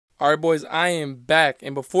Alright boys, I am back,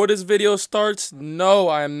 and before this video starts, no,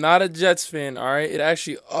 I am not a Jets fan, alright? It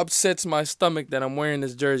actually upsets my stomach that I'm wearing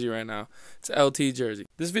this jersey right now. It's an LT jersey.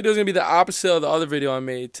 This video is going to be the opposite of the other video I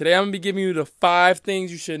made. Today I'm going to be giving you the 5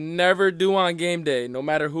 things you should never do on game day, no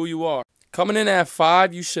matter who you are. Coming in at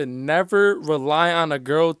 5, you should never rely on a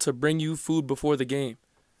girl to bring you food before the game.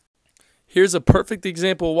 Here's a perfect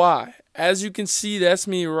example why. As you can see, that's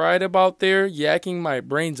me right about there yakking my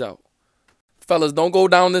brains out. Fellas, don't go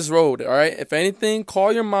down this road, all right? If anything,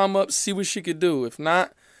 call your mom up, see what she could do. If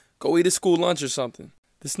not, go eat a school lunch or something.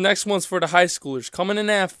 This next one's for the high schoolers. Coming in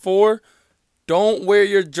at 4, don't wear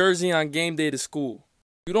your jersey on game day to school.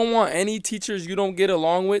 You don't want any teachers you don't get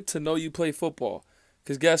along with to know you play football.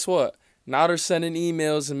 Because guess what? Now they're sending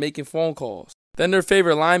emails and making phone calls. Then their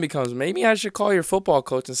favorite line becomes, maybe I should call your football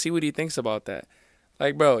coach and see what he thinks about that.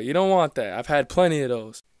 Like, bro, you don't want that. I've had plenty of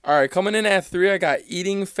those. Alright, coming in at 3, I got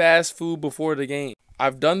eating fast food before the game.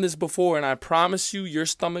 I've done this before, and I promise you, your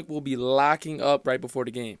stomach will be locking up right before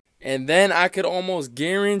the game. And then I could almost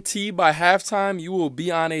guarantee by halftime, you will be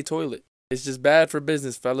on a toilet. It's just bad for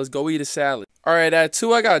business, fellas. Go eat a salad. Alright, at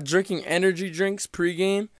 2, I got drinking energy drinks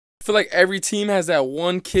pregame. I feel like every team has that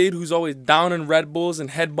one kid who's always down in Red Bulls and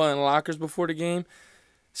headbutting lockers before the game.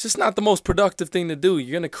 It's just not the most productive thing to do.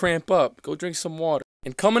 You're going to cramp up. Go drink some water.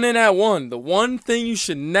 And coming in at 1, the one thing you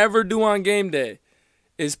should never do on game day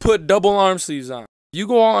is put double arm sleeves on. You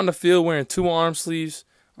go out on the field wearing 2 arm sleeves,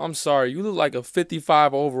 I'm sorry, you look like a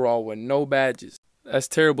 55 overall with no badges. That's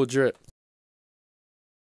terrible drip.